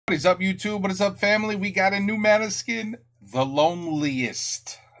What is up, YouTube? What is up, family? We got a new Måneskin, The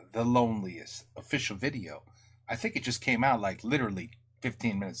Loneliest. The Loneliest. Official video. I think it just came out like literally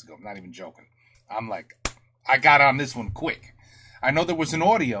 15 minutes ago. I'm not even joking. I'm like, I got on this one quick. I know there was an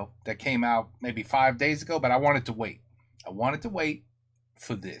audio that came out maybe 5 days ago, but I wanted to wait. I wanted to wait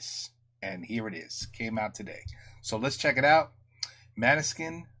for this. And here it is. Came out today. So let's check it out.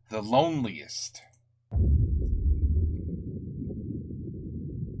 Måneskin, The Loneliest.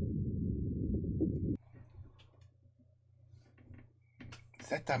 Is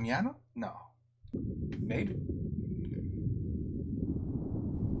that Damiano? No. Maybe.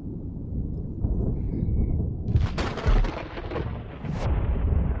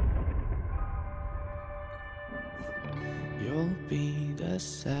 You'll be the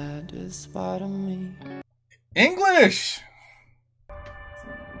saddest part of me. English!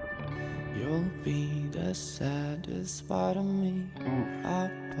 You'll be the saddest part of me. A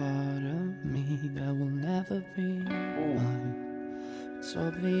part of me that will never be mine. It's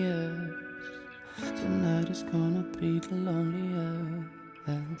obvious. Tonight is gonna be the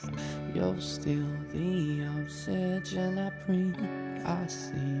loneliest. You're still the oxygen I breathe. I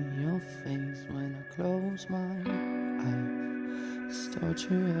see your face when I close my eyes. It's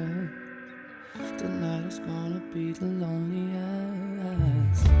torturous. Tonight is gonna be the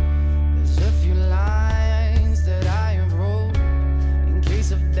loneliest. There's a few lines that I have wrote in case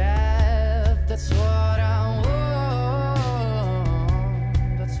of death. That's what I want.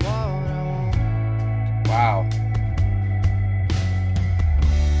 That's what I want. Wow.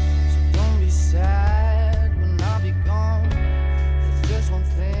 So don't be sad when I'll be gone. There's just one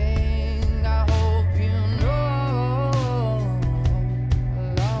thing I hope you know. I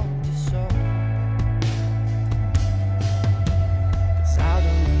love you so. 'Cause I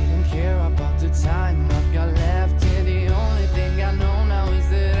don't even care about the time I've got left here. The only thing I know now is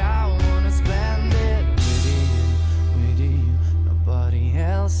that I wanna spend it with you, nobody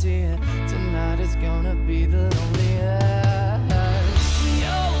else here. Tonight is gonna be the loneliest.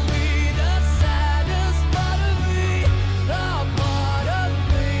 You'll be the saddest part of me, the part of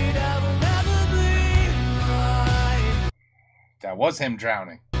me that will never be mine. That was him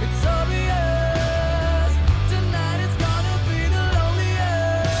drowning. It's obvious. Tonight is gonna be the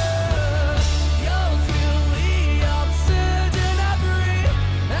loneliest. You'll feel the oxygen I breathe.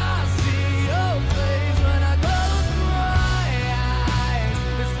 I see your face when I close my eyes.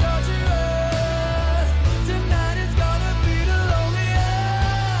 It's torturous. Tonight is gonna be the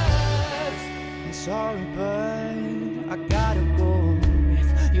loneliest. I'm sorry, but I gotta go. If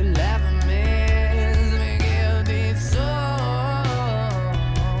you'll ever miss me, give this song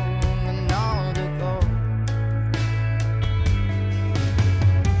another go.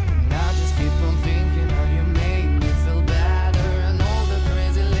 And I just keep on thinking how you made me feel better, and all the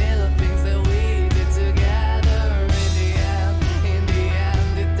crazy little things that we did together. In the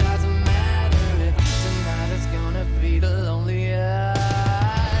end, it doesn't matter if tonight is gonna be the loneliest.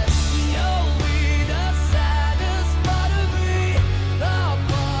 You'll be the saddest part of me, the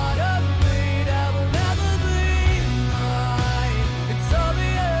part of me that will never be mine. It's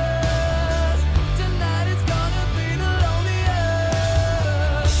obvious. Tonight is gonna be the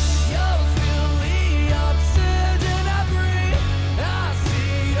loneliest. You'll feel the oxygen I breathe. I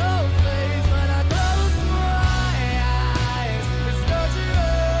see your face when I close my eyes. It's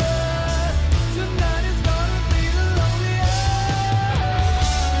torturous. Tonight is gonna be the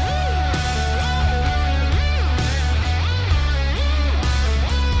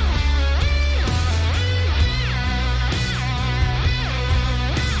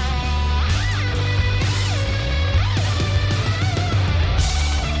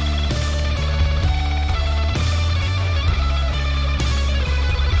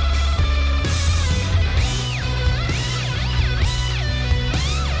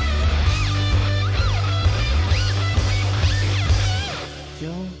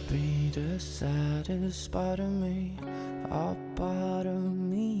You'll be the saddest part of me, a part of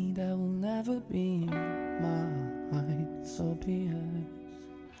me that will never be mine. So be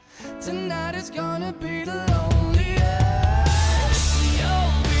it. Tonight is gonna be the loneliest.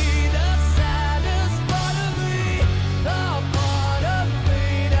 You'll be the saddest part of me, the part of me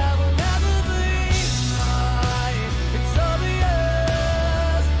that will never be mine. It's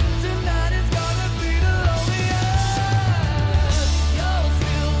obvious. Tonight is gonna be the loneliest. You'll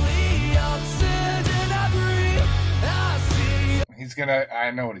feel the oxygen I breathe. I see He's gonna,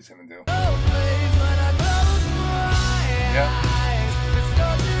 I know what he's gonna do. your face when I close my Yep. eyes. It's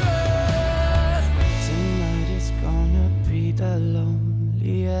torturous. Tonight is gonna be the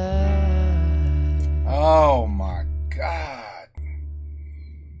loneliest. Oh my God.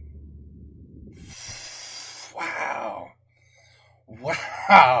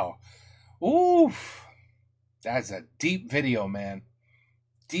 Wow. Oof. That's a deep video, man.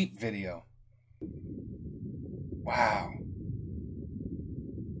 Deep video. Wow.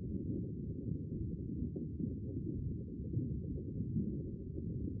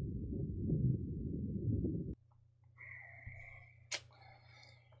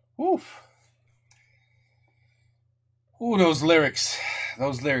 Oof. Ooh, those lyrics.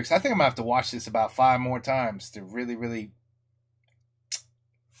 Those lyrics. I think I'm gonna have to watch this about 5 more times to really, really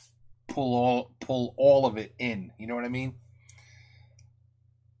pull all of it in. You know what I mean?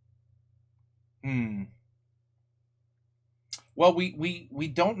 Well,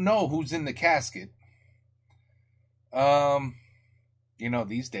 we don't know who's in the casket. You know,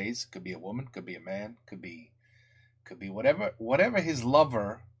 these days could be a woman, could be a man, could be whatever his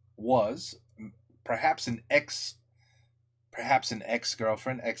lover was, perhaps an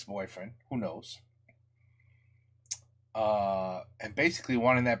ex-girlfriend, ex-boyfriend, who knows? And basically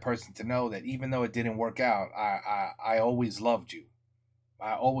wanting that person to know that even though it didn't work out, I always loved you.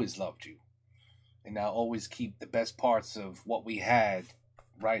 I always loved you. And I'll always keep the best parts of what we had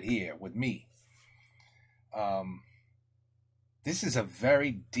right here with me. This is a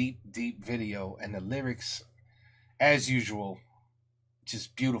very deep video, and the lyrics, as usual,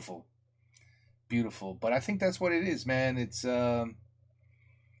 just beautiful. Beautiful. But I think that's what it is, man. It's, you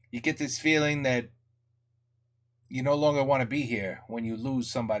get this feeling that you no longer want to be here when you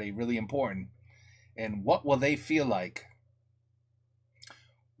lose somebody really important. And what will they feel like?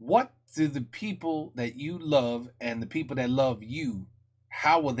 What do the people that you love and the people that love you,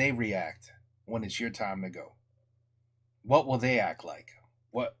 how will they react when it's your time to go? What will they act like?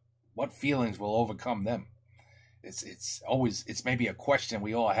 What feelings will overcome them? It's maybe a question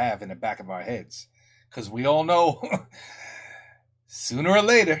we all have in the back of our heads, because we all know sooner or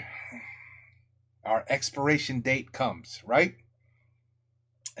later our expiration date comes, right?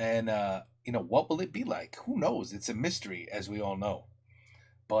 And you know, what will it be like? Who knows? It's a mystery, as we all know.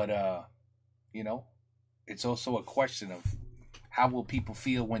 But you know, it's also a question of how will people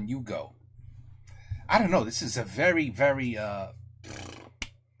feel when you go? I don't know. This is a very, very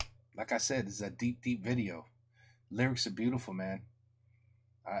like I said, this is a deep video. Lyrics are beautiful, man.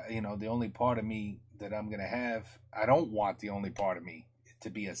 You know, the only part of me that I'm gonna have, I don't want the only part of me to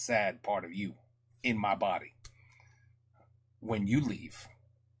be a sad part of you in my body when you leave.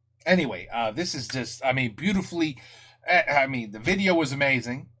 Anyway, this is just, I mean, beautifully. I mean, the video was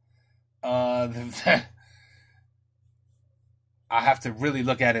amazing. I have to really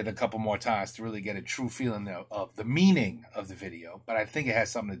look at it a couple more times to really get a true feeling of the meaning of the video. But I think it has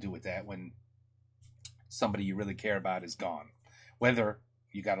something to do with that when somebody you really care about is gone, whether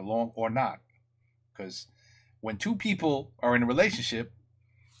you got along or not. Because when two people are in a relationship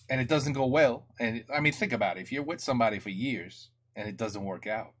and it doesn't go well, and I mean, think about it. If you're with somebody for years and it doesn't work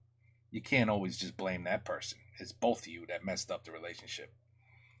out, you can't always just blame that person. It's both of you that messed up the relationship.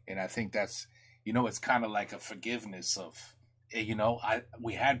 And I think that's, you know, it's kind of like a forgiveness of, you know,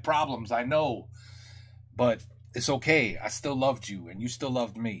 we had problems, I know, but it's okay. I still loved you and you still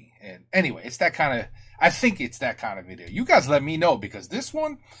loved me. And anyway, it's that kind of, I think it's that kind of video. You guys let me know, because this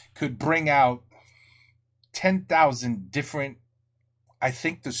one could bring out 10,000 different, I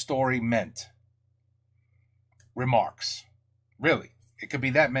think the story meant, remarks. Really, it could be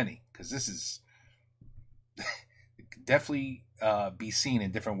that many, because this is it could definitely be seen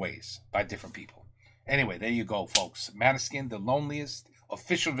in different ways by different people. Anyway, there you go, folks. Måneskin, The Loneliest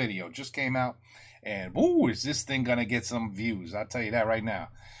official video just came out. And, woo, is this thing going to get some views? I'll tell you that right now.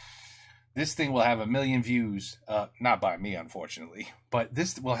 This thing will have 1 million views. Not by me, unfortunately. But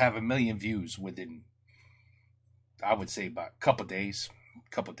this will have 1 million views within, I would say, about a couple days.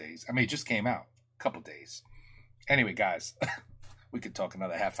 I mean, it just came out. A couple days. Anyway, guys, we could talk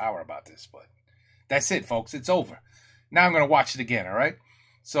another half hour about this. But that's it, folks. It's over. Now I'm going to watch it again, all right?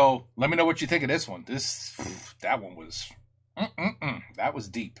 So let me know what you think of this one. That one was, that was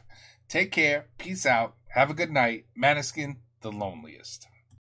deep. Take care. Peace out. Have a good night. Måneskin, The Loneliest.